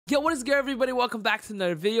Yo, what is good, everybody? Welcome back to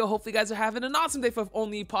another video. Hopefully you guys are having an awesome day full of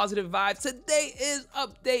only positive vibes. Today is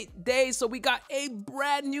update day, so we got a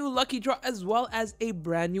brand new lucky draw as well as a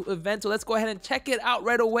brand new event. So let's go ahead and check it out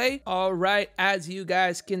right away. All right, as you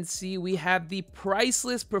guys can see, we have the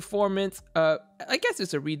priceless performance. I guess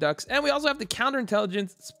it's a redux, and we also have the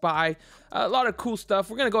counterintelligence spy. A lot of cool stuff.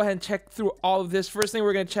 We're gonna go ahead and check through all of this. First thing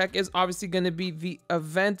we're gonna check is obviously gonna be the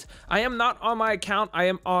event. I am not on my account. I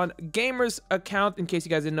am on Gamer's account. In case you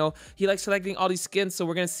guys didn't know, he likes selecting all these skins, so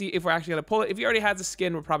we're gonna see if we're actually gonna pull it. If he already has a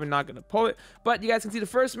skin, we're probably not gonna pull it. But you guys can see the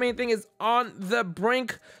first main thing is on the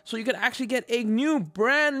brink, so you can actually get a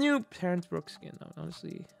brand new Terrence Brooks skin.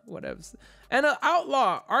 Honestly, whatever. And an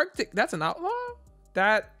outlaw Arctic. That's an outlaw.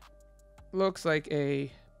 That looks like an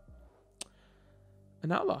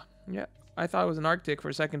outlaw. Yeah, I thought it was an Arctic for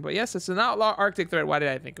a second, but yes, it's an outlaw Arctic threat. Why did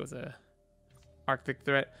I think it was a Arctic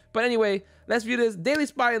threat? But anyway, let's view this. Daily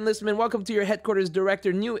Spy Enlistment. Welcome to your headquarters,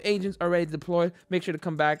 Director. New agents are ready to deploy. Make sure to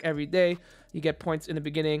come back every day. You get points in the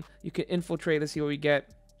beginning. You can infiltrate. Let's see what we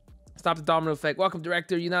get. Stop the domino effect. Welcome,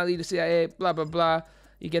 Director. You now lead the CIA. Blah, blah, blah.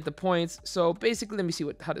 You get the points. So basically, let me see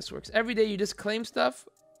how this works. Every day you just claim stuff.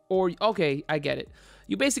 Or, okay, I get it.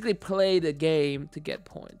 You basically play the game to get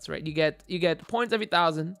points, right? You get points every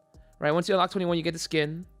 1,000, right? Once you unlock 21, you get the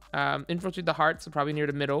skin. Infiltrate the heart, so probably near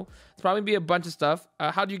the middle. It's probably be a bunch of stuff.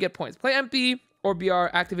 How do you get points? Play MP or BR,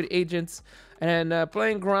 activate agents. And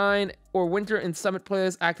playing grind or winter in summit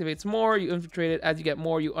players activates more. You infiltrate it. As you get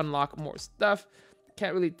more, you unlock more stuff.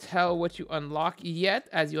 Can't really tell what you unlock yet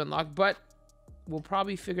as you unlock, but we'll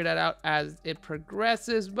probably figure that out as it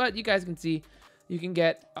progresses. But you guys can see you can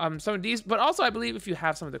get some of these, but also I believe if you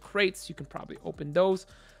have some of the crates, you can probably open those.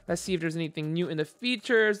 Let's see if there's anything new in the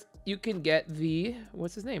features. You can get the,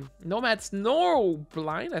 what's his name? Nomad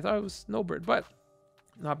Snowblind. I thought it was Snowbird, but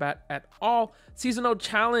not bad at all. Seasonal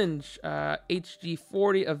Challenge,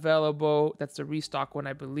 HG40 available. That's the restock one,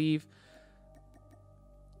 I believe.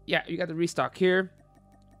 Yeah, you got the restock here.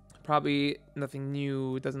 Probably nothing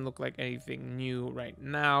new. It doesn't look like anything new right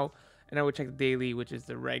now. And I would check the daily, which is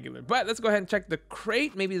the regular. But let's go ahead and check the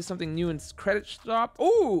crate. Maybe there's something new in credit shop.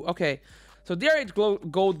 Oh, okay. So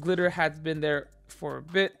DRH Gold Glitter has been there for a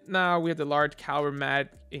bit now. We have the large caliber mag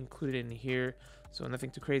included in here. So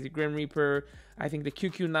nothing too crazy. Grim Reaper. I think the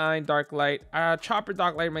QQ9 Dark Light. Chopper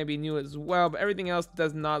Dark Light might be new as well. But everything else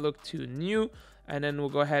does not look too new. And then we'll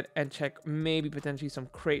go ahead and check maybe potentially some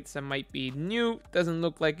crates that might be new. Doesn't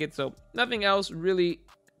look like it. So nothing else really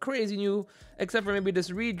crazy new except for maybe this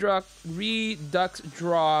redux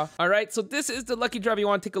draw. All right, so this is the lucky draw. If you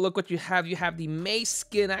want to take a look what you have the Mace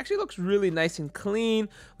skin. Actually looks really nice and clean.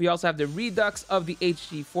 We also have the redux of the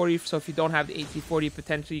HG40, so if you don't have the HG40,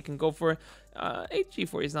 potentially you can go for it.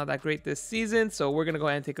 HG40 is not that great this season, so we're gonna go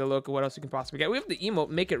ahead and take a look at what else you can possibly get. We have the emote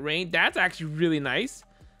Make It Rain. That's actually really nice.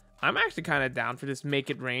 I'm actually kind of down for this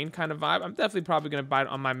Make It Rain kind of vibe. I'm definitely probably going to buy it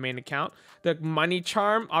on my main account. The Money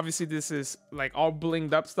Charm, obviously this is like all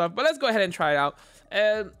blinged up stuff, but let's go ahead and try it out.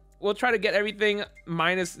 And we'll try to get everything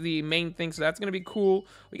minus the main thing, so that's going to be cool.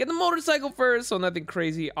 We get the motorcycle first, so nothing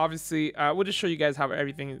crazy. Obviously, we'll just show you guys how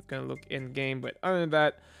everything is going to look in game, but other than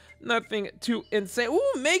that, nothing too insane.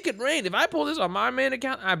 Ooh, Make It Rain. If I pull this on my main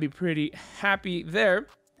account, I'd be pretty happy there.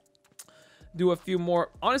 Do a few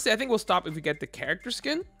more. Honestly, I think we'll stop if we get the character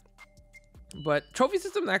skin. But trophy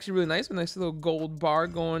system is actually really nice. A nice little gold bar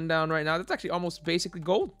going down right now. That's actually almost basically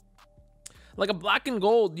gold, like a black and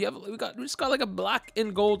gold. We just got like a black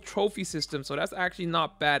and gold trophy system, so that's actually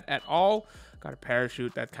not bad at all. Got a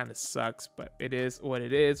parachute. That kind of sucks, but it is what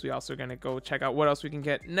it is. We also gonna go check out what else we can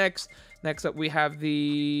get next. Next up, we have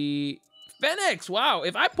the Fennec. Wow,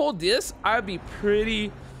 if I pulled this, I'd be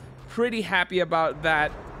pretty happy about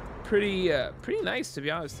that. Pretty nice, to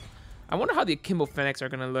be honest. I wonder how the Akimbo Fennec are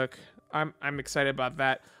gonna look. I'm excited about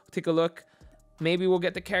that. We'll take a look. Maybe we'll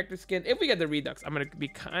get the character skin. If we get the redux, I'm gonna be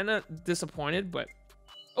kind of disappointed, but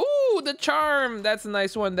ooh, the charm. That's a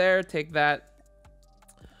nice one there. Take that.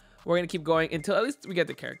 We're gonna keep going until at least we get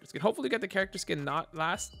the character skin. Hopefully we get the character skin not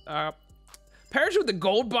last. Parachute with the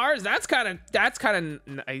gold bars. That's kind of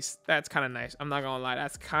nice. That's kind of nice. I'm not gonna lie.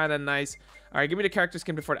 That's kind of nice. All right, give me the character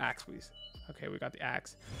skin before the axe, please. Okay, we got the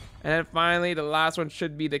axe. And then finally, the last one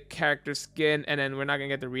should be the character skin. And then we're not going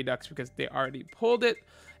to get the redux because they already pulled it.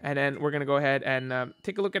 And then we're going to go ahead and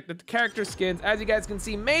take a look at the character skins. As you guys can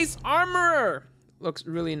see, Mace Armorer looks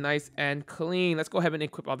really nice and clean. Let's go ahead and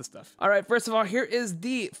equip all the stuff. All right, first of all, here is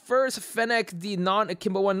the first Fennec, the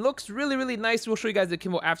non-Akimbo one. Looks really nice. We'll show you guys the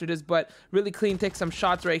Akimbo after this, but really clean. Take some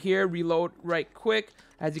shots right here. Reload right quick.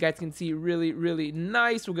 As you guys can see, really, really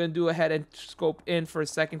nice. We're going to do ahead and scope in for a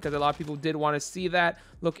second because a lot of people did want to see that.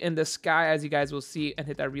 Look in the sky, as you guys will see, and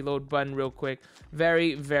hit that reload button real quick.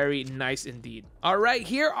 Very, very nice indeed. All right,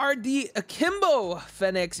 here are the Akimbo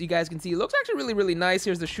Fenix. You guys can see it looks actually really, really nice.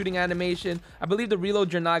 Here's the shooting animation. I believe the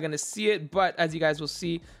reload, you're not going to see it, but as you guys will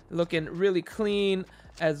see, looking really clean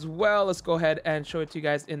as well. Let's go ahead and show it to you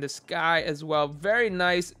guys in the sky as well. Very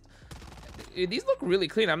nice. These look really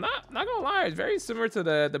clean. I'm not gonna lie, it's very similar to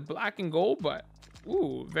the black and gold, but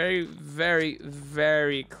ooh, very, very,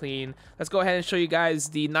 very clean. Let's go ahead and show you guys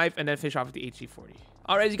the knife and then finish off with the HG40.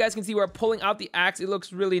 All right, as you guys can see, we're pulling out the axe. It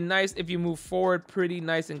looks really nice. If you move forward, pretty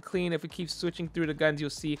nice and clean. If we keep switching through the guns, you'll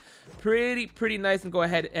see pretty nice. And go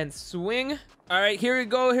ahead and swing. All right, here we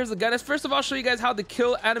go. Here's the gun. First of all, I'll show you guys how the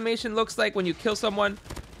kill animation looks like when you kill someone.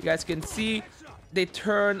 You guys can see they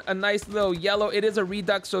turn a nice little yellow. It is a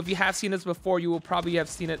redux, so if you have seen this before, you will probably have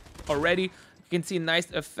seen it already. You can see a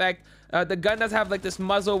nice effect. The gun does have like this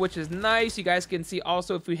muzzle, which is nice. You guys can see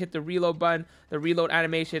also if we hit the reload button, the reload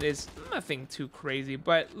animation is nothing too crazy,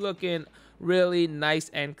 but looking really nice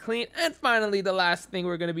and clean. And finally, the last thing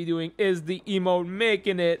we're going to be doing is the emote,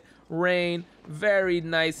 making it rain. Very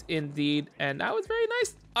nice indeed, and that was very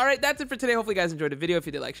nice. All right, that's it for today. Hopefully you guys enjoyed the video. If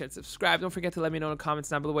you did, like, share, and subscribe. Don't forget to let me know in the comments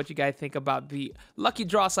down below what you guys think about the lucky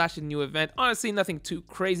draw / the new event. Honestly, nothing too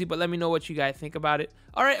crazy, but let me know what you guys think about it.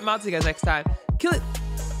 All right, I'm out. See you guys next time. Kill it.